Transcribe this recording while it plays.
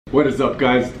What is up,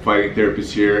 guys? The Fighting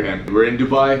Therapist here, and we're in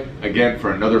Dubai again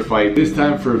for another fight. This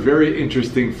time for a very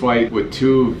interesting fight with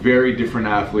two very different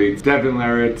athletes. Devon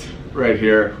Larratt right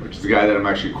here, which is the guy that I'm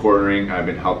actually cornering. I've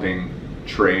been helping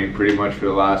train pretty much for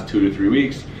the last 2 to 3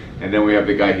 weeks. And then we have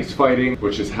the guy he's fighting,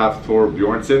 which is Hafbór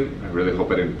Björnsson. I really hope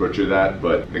I didn't butcher that,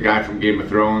 but the guy from Game of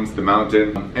Thrones, The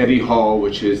Mountain. Eddie Hall,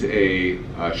 which is a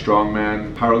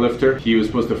strongman powerlifter. He was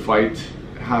supposed to fight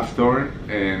Hafbór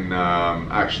and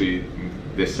actually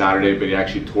this Saturday, but he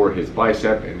actually tore his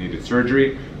bicep and needed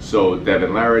surgery. So Devon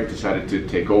Larratt decided to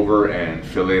take over and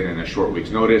fill in a short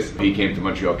week's notice. He came to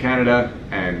Montreal, Canada,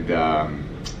 and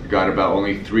got about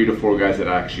only 3 to 4 guys that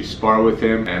actually spar with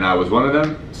him, and I was one of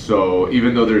them. So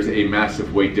even though there's a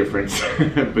massive weight difference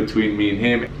between me and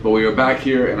him, but we were back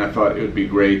here and I thought it would be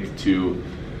great to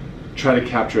try to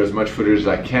capture as much footage as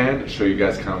I can, show you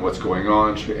guys kind of what's going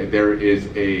on. There is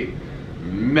a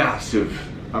massive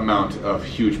amount of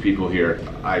huge people here.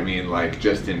 I mean, like,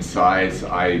 just in size,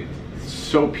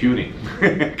 so puny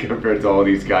compared to all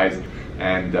these guys.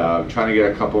 And trying to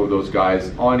get a couple of those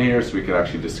guys on here so we could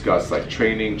actually discuss like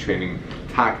training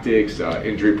tactics,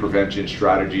 injury prevention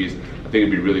strategies. I think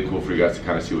it'd be really cool for you guys to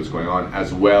kind of see what's going on,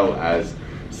 as well as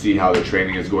see how the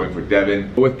training is going for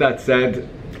Devon. With that said,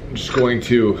 I'm just going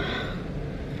to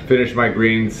finish my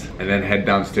greens and then head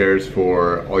downstairs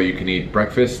for all-you-can-eat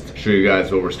breakfast. Show you guys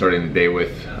what we're starting the day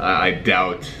with. I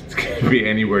doubt it's gonna be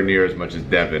anywhere near as much as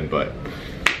Devon, but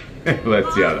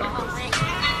let's see how that goes.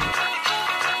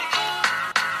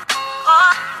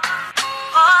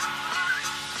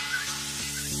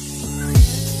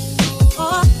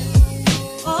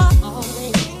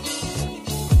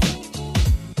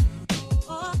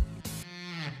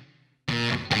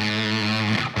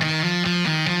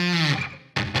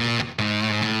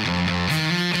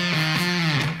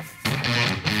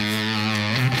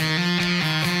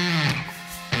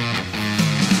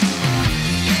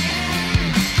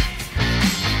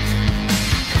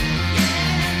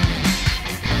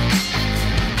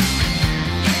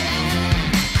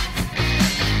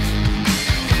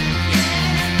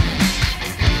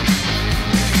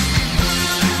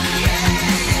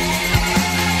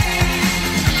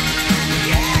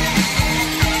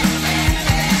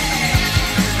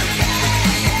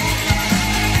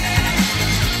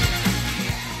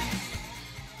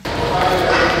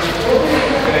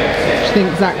 I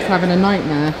think Zach's having a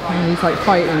nightmare and he's like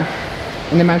fighting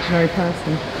an imaginary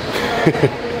person.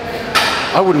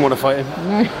 I wouldn't want to fight him.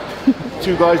 No.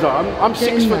 Two guys are. I'm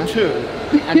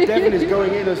 6'2", and Devon is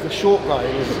going in as the short guy.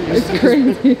 It's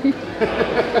crazy.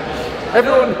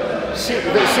 Everyone that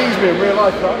sees me in real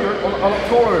life, I'm not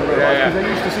taller in real life because they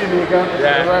used to see me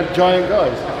around giant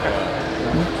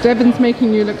guys. Devon's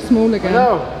making you look small again.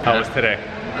 No. How was today?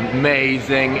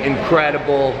 Amazing,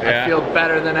 incredible. I feel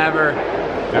better than ever.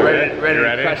 Ready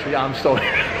to crush you. I'm so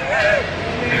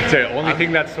So the only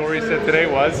thing that sore you said today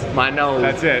was? my nose.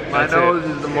 That's it. My nose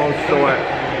is the most sore.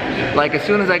 Like as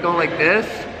soon as I go like this,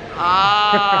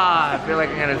 I feel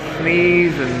like I'm gonna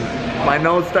sneeze and my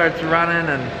nose starts running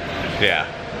and Yeah,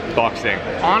 boxing.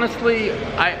 honestly,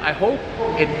 I hope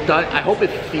it does. I hope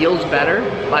it feels better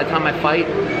by the time I fight,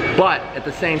 but at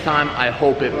the same time, I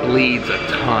hope it bleeds a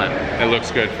ton. It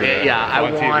looks good for you. Yeah, I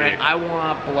want it. I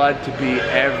want blood to be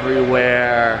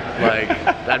everywhere. Like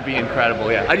that'd be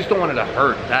incredible. Yeah, I just don't want it to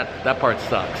hurt. That part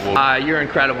sucks. You're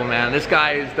incredible, man. This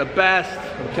guy is the best.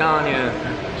 I'm telling you.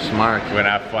 Smart. We're gonna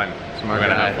have fun. Smart We're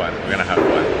gonna guy. have fun. We're gonna have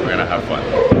fun. We're gonna have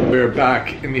fun. We're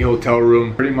back in the hotel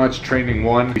room, pretty much training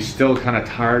one. We're still kind of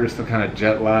tired, we're still kind of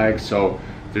jet lagged, so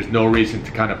there's no reason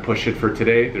to kind of push it for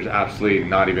today. There's absolutely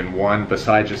not even one,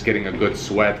 besides just getting a good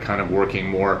sweat, kind of working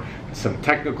more some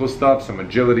technical stuff, some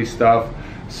agility stuff,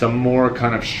 some more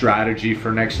kind of strategy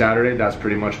for next Saturday. That's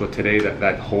pretty much what today,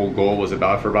 that whole goal was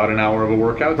about, for about an hour of a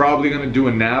workout. Probably gonna do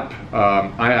a nap.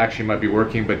 I actually might be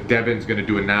working, but Devon's gonna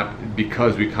do a nap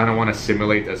because we kind of want to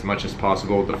simulate as much as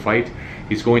possible the fight.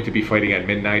 He's going to be fighting at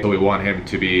midnight, so we want him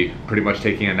to be pretty much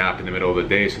taking a nap in the middle of the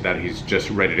day so that he's just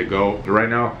ready to go. But right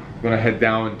now, I'm gonna head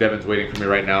down. Devon's waiting for me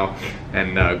right now,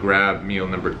 and grab meal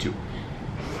number 2.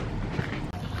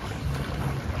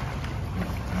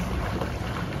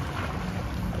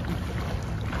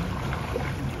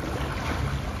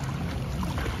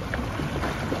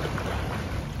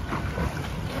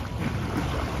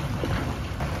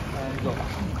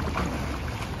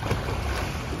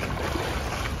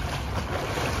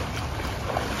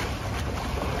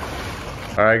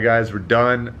 All right, guys, we're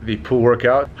done the pool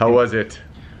workout. How was it?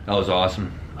 That was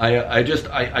awesome. I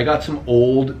got some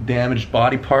old damaged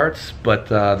body parts, but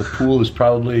the pool is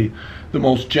probably the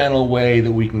most gentle way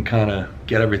that we can kind of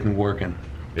get everything working.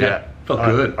 Yeah, felt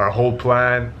good. Our whole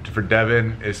plan for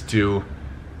Devon is to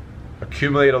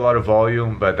accumulate a lot of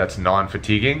volume, but that's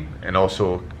non-fatiguing, and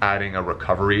also adding a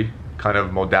recovery kind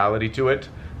of modality to it.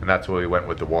 And that's why we went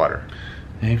with the water.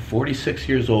 Hey, 46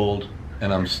 years old,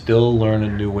 and I'm still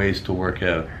learning new ways to work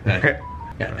out.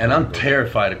 And I'm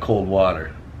terrified of cold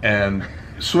water. And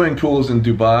swimming pools in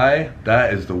Dubai,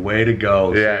 that is the way to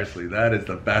go. Yeah. Seriously, that is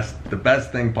the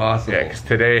best thing possible. Yeah, because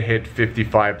today hit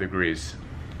 55 degrees,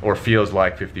 or feels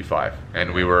like 55,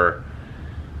 and we were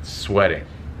sweating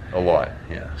a lot.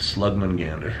 Yeah, Slugman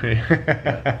gander.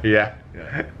 Yeah.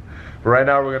 But right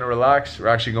now we're gonna relax. We're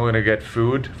actually going to get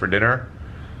food for dinner,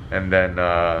 and then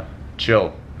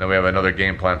chill. Then we have another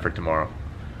game plan for tomorrow.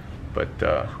 But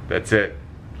that's it.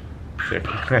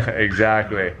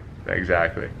 Exactly.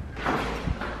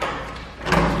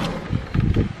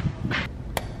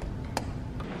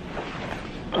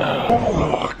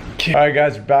 Alright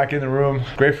guys, we're back in the room.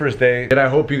 Great first day, and I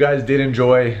hope you guys did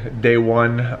enjoy day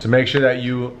one. So make sure that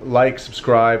you like,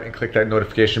 subscribe, and click that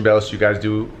notification bell so you guys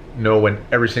do know when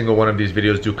every single one of these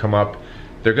videos do come up.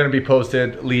 They're going to be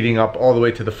posted leading up all the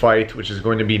way to the fight, which is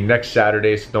going to be next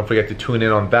Saturday, so don't forget to tune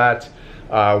in on that.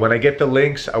 When I get the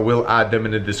links, I will add them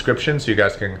in the description so you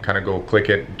guys can kind of go click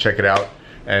it, check it out,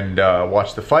 and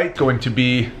watch the fight. Going to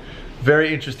be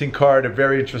very interesting card, a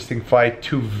very interesting fight,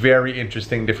 two very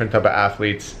interesting different type of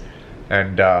athletes,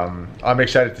 and I'm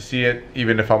excited to see it.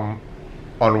 Even if I'm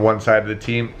on one side of the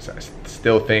team, I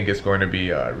still think it's going to be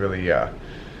a really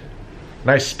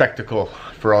nice spectacle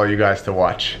for all you guys to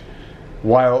watch,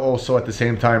 while also at the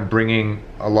same time bringing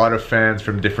a lot of fans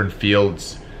from different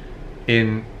fields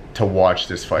in to watch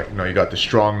this fight. You know, you got the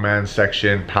strongman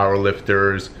section, power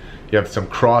lifters, you have some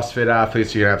CrossFit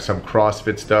athletes, you have some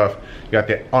CrossFit stuff, you got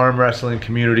the arm wrestling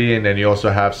community, and then you also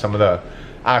have some of the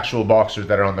actual boxers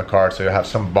that are on the card, so you have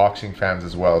some boxing fans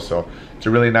as well. So it's a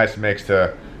really nice mix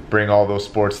to bring all those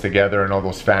sports together and all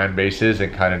those fan bases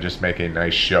and kind of just make a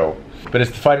nice show. But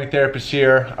it's the Fighting Therapist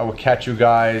here. I will catch you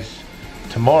guys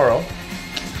tomorrow,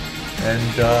 and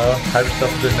have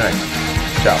yourself a good night.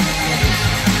 Ciao.